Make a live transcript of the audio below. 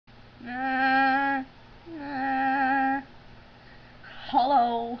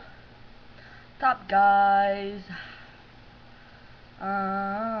Hello, top guys. I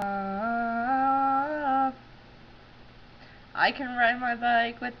can ride my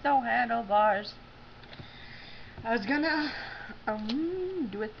bike with no handlebars. I was gonna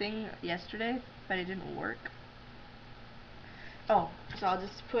do a thing yesterday, but it didn't work. Oh, so I'll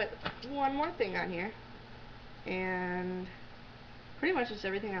just put one more thing on here, and pretty much just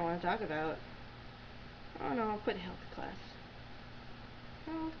everything I want to talk about. Oh no, I'll put health class.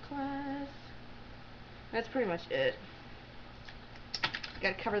 Health class. That's pretty much it.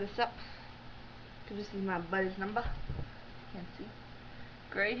 Gotta cover this up, because this is my buddy's number. Can't see.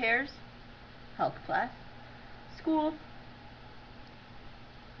 Gray hairs. Health class. School.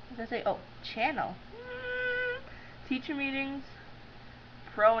 What did I say? Oh, channel. Teacher meetings.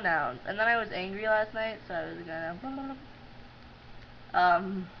 Pronouns. And then I was angry last night, so I was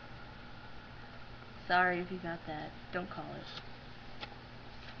gonna... Sorry if you got that. Don't call it.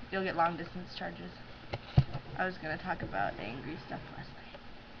 You'll get long distance charges. I was gonna talk about angry stuff last night.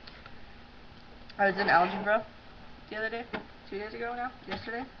 I was in algebra the other day, 2 days ago now,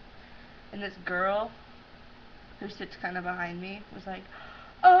 yesterday, and this girl who sits kind of behind me was like,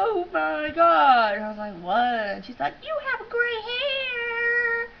 "Oh my god," and I was like, "What?" And she's like, "You have gray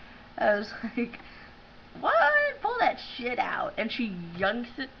hair." I was like, "What? Pull that shit out." And she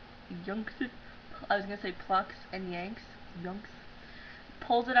yunks it, I was gonna say plucks and yanks,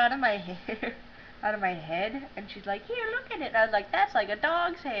 pulls it out of my hair, out of my head, and she's like, "Here, look at it." And I was like, "That's like a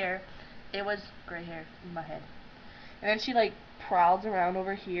dog's hair." It was gray hair in my head. And then she like prowls around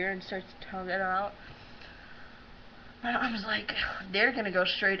over here and starts tugging it out. And I was like, "They're gonna go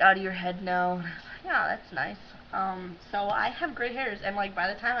straight out of your head now." And I was like, "Yeah, that's nice." So I have gray hairs, and like by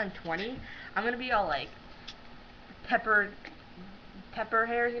the time I'm 20, I'm gonna be all like pepper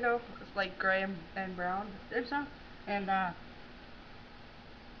hair, you know, it's like gray and brown and stuff. And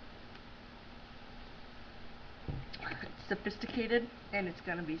it's sophisticated, and it's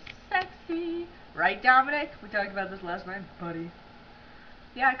gonna be sexy, right, Dominic? We talked about this last night, buddy.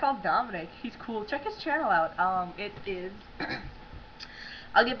 Yeah, I called Dominic. He's cool. Check his channel out. It is.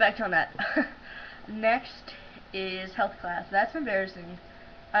 I'll get back to on that. Next is health class. That's embarrassing.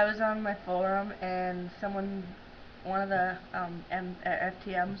 I was on my forum, and one of the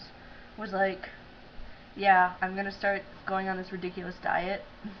FTMs was like, "Yeah, I'm gonna start going on this ridiculous diet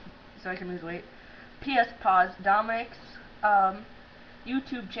so I can lose weight." P.S. Pause. Dominic's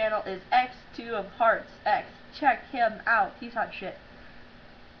YouTube channel is X2 of Hearts X. Check him out. He's hot shit.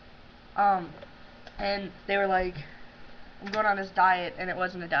 And they were like, "I'm going on this diet," and it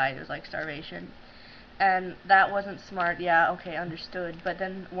wasn't a diet, it was like starvation. And that wasn't smart. Yeah, okay, understood. But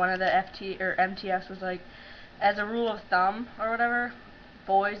then one of the MTFs was like, "As a rule of thumb, or whatever,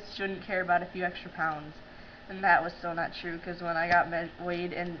 boys shouldn't care about a few extra pounds." And that was so not true, because when I got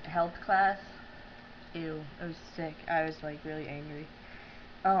weighed in health class, ew, it was sick. I was like really angry.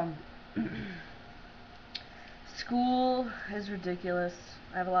 School is ridiculous.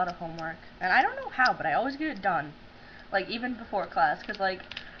 I have a lot of homework, and I don't know how, but I always get it done. Like even before class, because like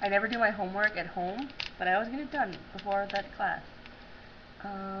I never do my homework at home, but I always get it done before that class.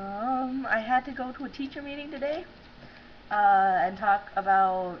 I had to go to a teacher meeting today, and talk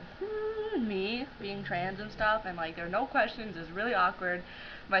about me being trans and stuff, and like there were no questions. It was really awkward.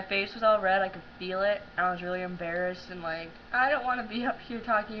 My face was all red. I could feel it. I was really embarrassed, and like I don't want to be up here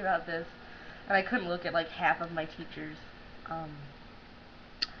talking about this. And I couldn't look at like half of my teachers.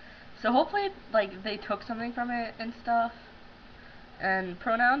 So hopefully like they took something from it and stuff. And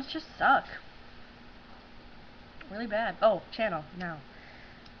pronouns just suck. Really bad. Oh, channel. Now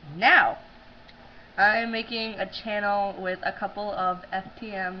I'm making a channel with a couple of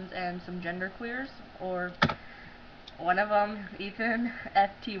FTMs and some genderqueers, or one of them, Ethan,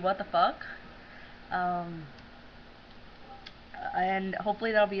 FT what the fuck. And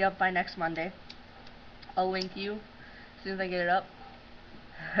hopefully that'll be up by next Monday. I'll link you as soon as I get it up.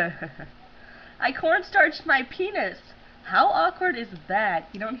 I cornstarched my penis. How awkward is that?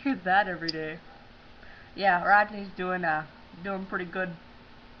 You don't hear that every day. Yeah, Rodney's doing pretty good.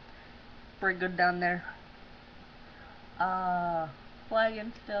 Pretty good down there.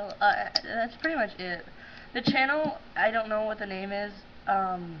 Flagging still. That's pretty much it. The channel, I don't know what the name is.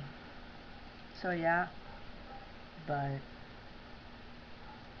 So yeah. But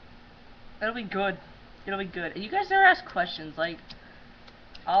it'll be good. It'll be good. You guys never ask questions. Like,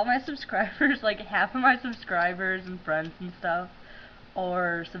 all my subscribers, like half of my subscribers and friends and stuff,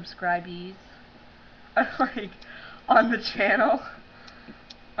 or subscribees, are like on the channel,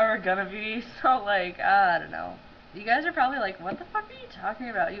 are gonna be. So like, I don't know. You guys are probably like, "What the fuck are you talking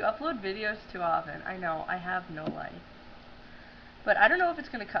about? You upload videos too often." I know, I have no life. But I don't know if it's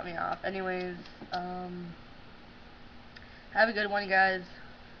gonna cut me off. Anyways, have a good one, you guys.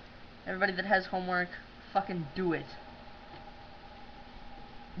 Everybody that has homework, fucking do it.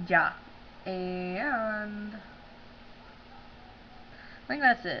 Yeah. And I think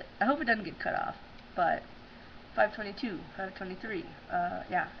that's it. I hope it doesn't get cut off. But 522, 523.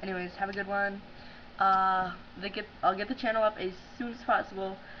 Yeah. Anyways, have a good one. I'll get the channel up as soon as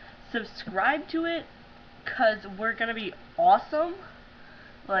possible. Subscribe to it, cause we're gonna be awesome.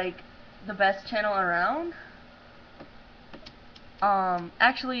 Like the best channel around.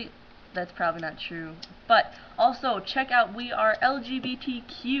 Actually, that's probably not true. But also check out We Are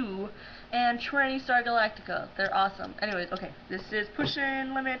LGBTQ and Tranny Star Galactica. They're awesome. Anyways, okay, this is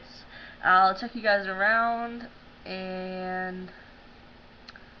Pushing Limits. I'll check you guys around, and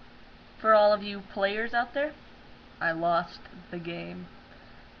for all of you players out there, I lost the game.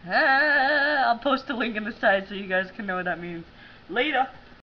 I'll post a link in the side so you guys can know what that means. Later!